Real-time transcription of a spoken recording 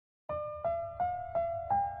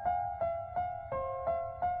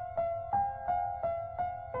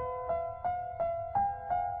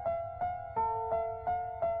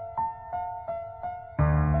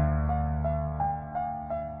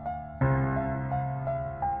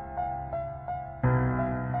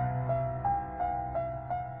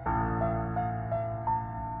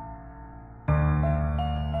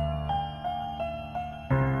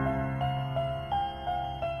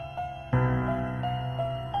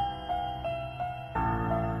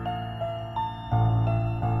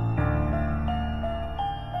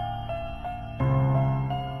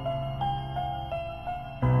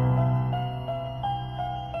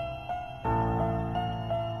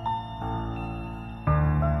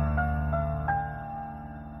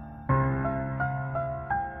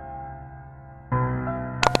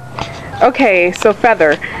Okay, so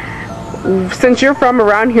Feather, since you're from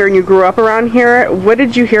around here and you grew up around here, what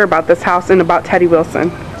did you hear about this house and about Teddy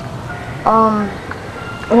Wilson?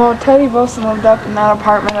 Well, Teddy Wilson lived up in that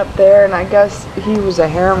apartment up there, and I guess he was a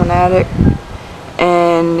heroin addict,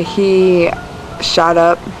 and he shot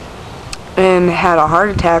up and had a heart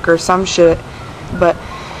attack or some shit, but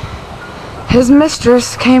his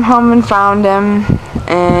mistress came home and found him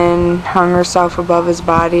and hung herself above his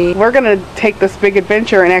body. We're gonna take this big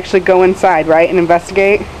adventure and actually go inside, right, and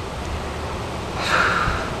investigate?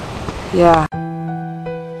 Yeah.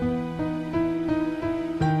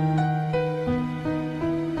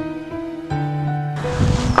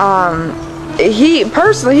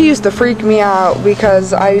 He used to freak me out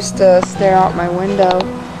because I used to stare out my window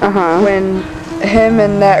when him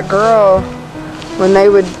and that girl, when they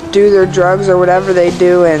would do their drugs or whatever they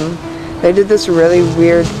do, and they did this really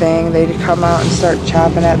weird thing. They'd come out and start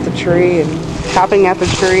chopping at the tree. Chopping at the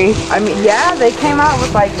tree? I mean, yeah, they came out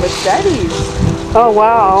with like machetes. Oh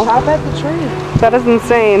wow. Chop at the tree. That is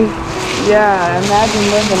insane. Yeah,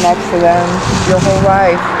 imagine living next to them your whole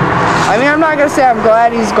life. I mean, I'm not gonna say I'm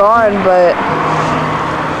glad he's gone, but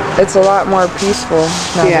it's a lot more peaceful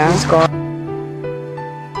now that he's gone.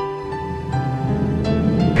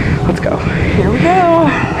 Let's go. Here we go.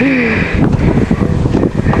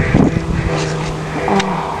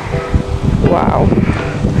 Oh, wow.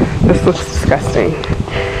 This looks disgusting.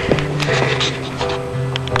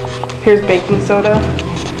 Here's baking soda.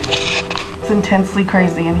 It's intensely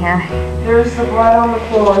crazy in here. There's the blood on the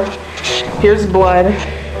floor. Here's blood.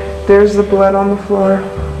 There's the blood on the floor.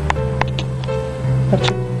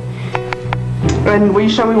 And will you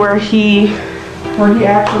show me where he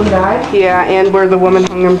actually died? Yeah, and where the woman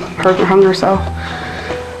hung herself.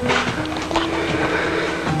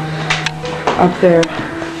 Up there.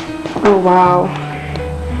 Oh wow.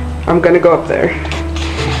 I'm gonna go up there.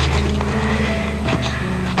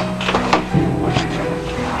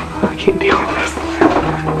 I can't deal with this.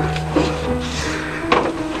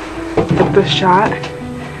 Get this shot.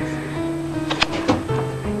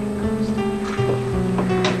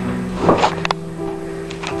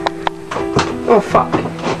 Oh fuck.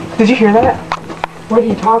 Did you hear that? What are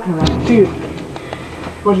you talking about? Dude.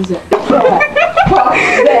 What is it? Fuck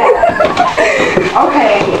that.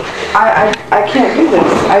 Okay. I can't do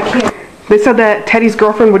this. I can't. They said that Teddy's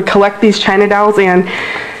girlfriend would collect these China dolls, and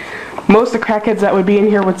most of the crackheads that would be in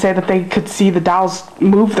here would say that they could see the dolls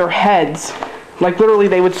move their heads. Like literally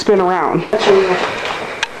they would spin around.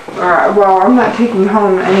 Alright, well, I'm not taking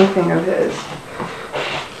home anything of his.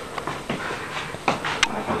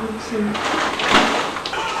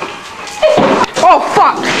 Oh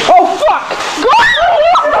fuck! Oh fuck!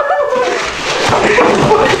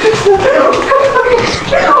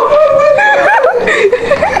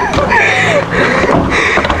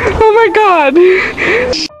 Oh my god!